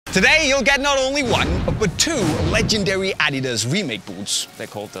Today you'll get not only one, but two legendary Adidas remake boots. They're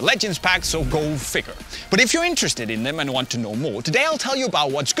called the Legends Pack, so go figure. But if you're interested in them and want to know more, today I'll tell you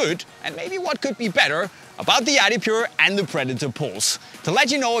about what's good and maybe what could be better about the adiPURE and the Predator Pulse, to let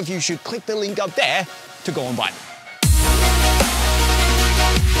you know if you should click the link up there to go and buy them.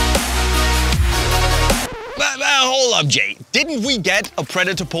 Hold up, Jay. Didn't we get a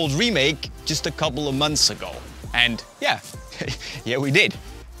Predator Pulse remake just a couple of months ago? And yeah, yeah we did.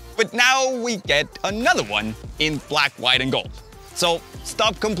 But now we get another one in black, white and gold. So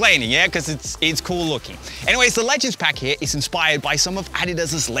stop complaining, yeah, because it's cool looking. Anyways, the Legends Pack here is inspired by some of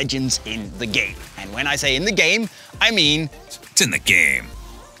Adidas's legends in the game. And when I say in the game, I mean it's in the game.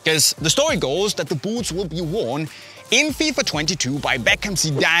 Because the story goes that the boots will be worn in FIFA 22 by Beckham,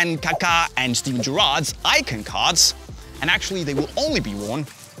 Zidane, Kaka and Steven Gerrard's icon cards. And actually they will only be worn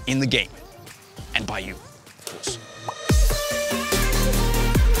in the game. And by you, of course.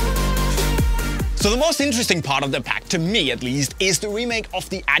 So the most interesting part of the pack, to me at least, is the remake of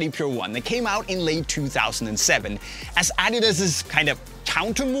the adiPURE one that came out in late 2007 as Adidas's kind of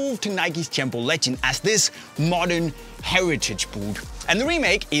counter move to Nike's Tempo Legend as this modern heritage boot. And the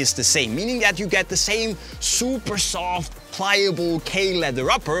remake is the same, meaning that you get the same super soft, pliable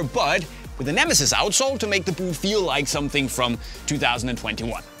K-leather upper, but with a Nemesis outsole to make the boot feel like something from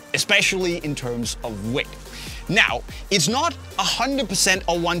 2021, especially in terms of weight. Now, it's not 100%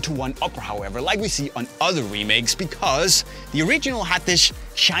 a one-to-one upper, however, like we see on other remakes, because the original had this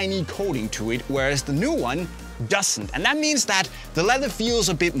shiny coating to it, whereas the new one doesn't. And that means that the leather feels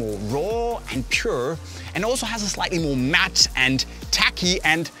a bit more raw and pure, and also has a slightly more matte and tacky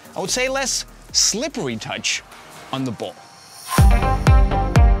and, I would say, less slippery touch on the ball.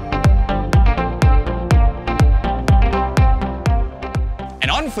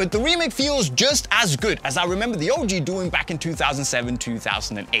 On foot, the remake feels just as good as I remember the OG doing back in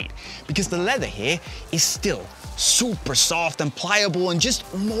 2007-2008, because the leather here is still super soft and pliable and just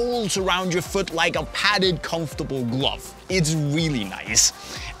molds around your foot like a padded, comfortable glove. It's really nice.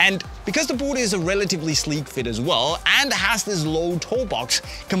 And because the boot is a relatively sleek fit as well and has this low toe box,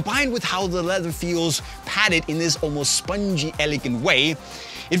 combined with how the leather feels padded in this almost spongy, elegant way,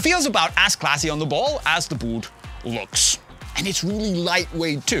 it feels about as classy on the ball as the boot looks. And it's really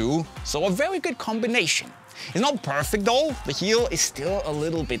lightweight too, so a very good combination. It's not perfect though, the heel is still a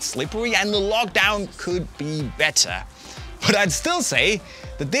little bit slippery and the lockdown could be better. But I'd still say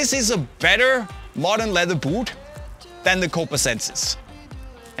that this is a better modern leather boot than the Copa Senses.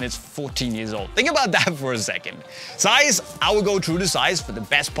 And it's 14 years old. Think about that for a second. Size, I will go true to size for the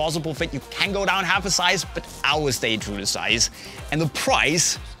best possible fit. You can go down half a size, but I will stay true to size. And the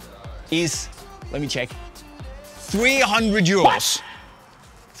price is, let me check, 300 euros.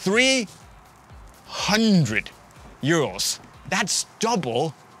 300 euros. That's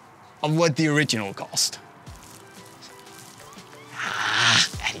double of what the original cost.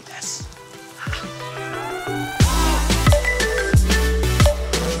 Adidas.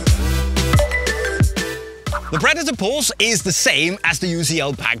 The Predator Pulse is the same as the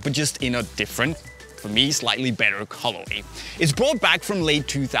UCL pack, but just in a different, for me, slightly better colorway. It's brought back from late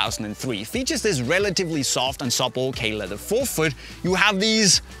 2003. Features this relatively soft and supple K-leather forefoot. You have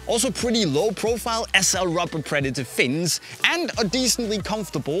these also pretty low-profile SL rubber Predator fins and a decently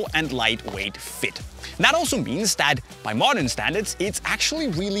comfortable and lightweight fit. And that also means that, by modern standards, it's actually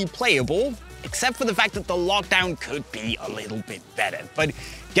really playable, except for the fact that the lockdown could be a little bit better. But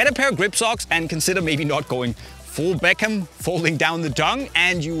get a pair of grip socks and consider maybe not going full Beckham, folding down the tongue,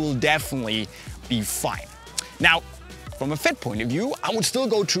 and you will definitely be fine. Now, from a fit point of view, I would still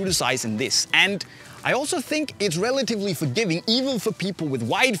go true to size in this. And I also think it's relatively forgiving even for people with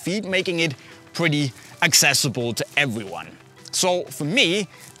wide feet, making it pretty accessible to everyone. So for me,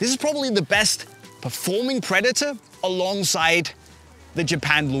 this is probably the best performing Predator alongside the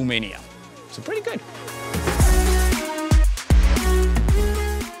Japan Blue Mania. So pretty good.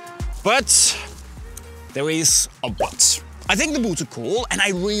 But there is a but. I think the boots are cool and I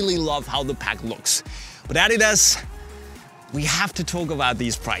really love how the pack looks. But Adidas, we have to talk about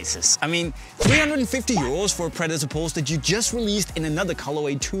these prices. I mean, 350 euros for a Predator Pulse that you just released in another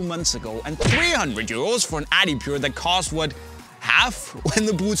colorway 2 months ago, and 300 euros for an adiPURE that cost, what, half when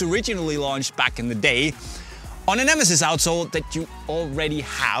the boots originally launched back in the day, on a Nemesis outsole that you already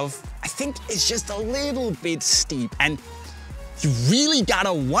have, I think it's just a little bit steep. And you really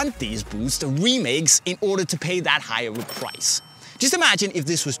gotta want these boots, the remakes, in order to pay that higher a price. Just imagine if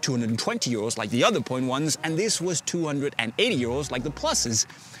this was 220 euros like the other point ones and this was 280 euros like the pluses.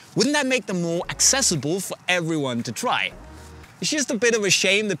 Wouldn't that make them more accessible for everyone to try? It's just a bit of a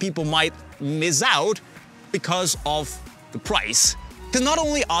shame that people might miss out because of the price. Because not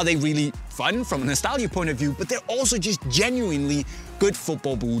only are they really fun from a nostalgia point of view, but they're also just genuinely good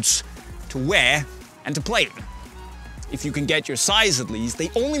football boots to wear and to play in. If you can get your size at least.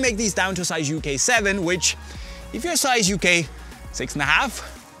 They only make these down to size UK 7, which, if you're size UK 6.5,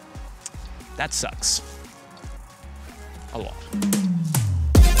 that sucks. A lot.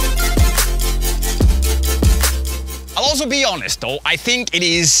 I'll also be honest though, I think it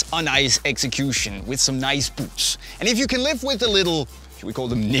is a nice execution with some nice boots. And if you can live with the little, should we call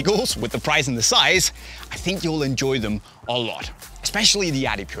them niggles, with the price and the size, I think you'll enjoy them a lot. Especially the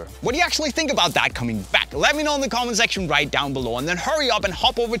adiPURE. What do you actually think about that coming back? Let me know in the comment section right down below, and then hurry up and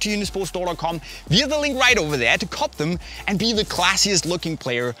hop over to unisportstore.com via the link right over there to cop them and be the classiest looking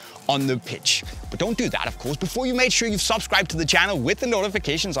player on the pitch. But don't do that, of course, before you make sure you've subscribed to the channel with the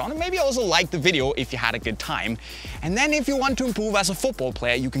notifications on, and maybe also like the video if you had a good time. And then if you want to improve as a football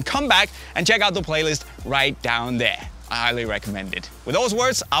player, you can come back and check out the playlist right down there. I highly recommend it. With those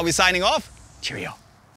words, I'll be signing off. Cheerio.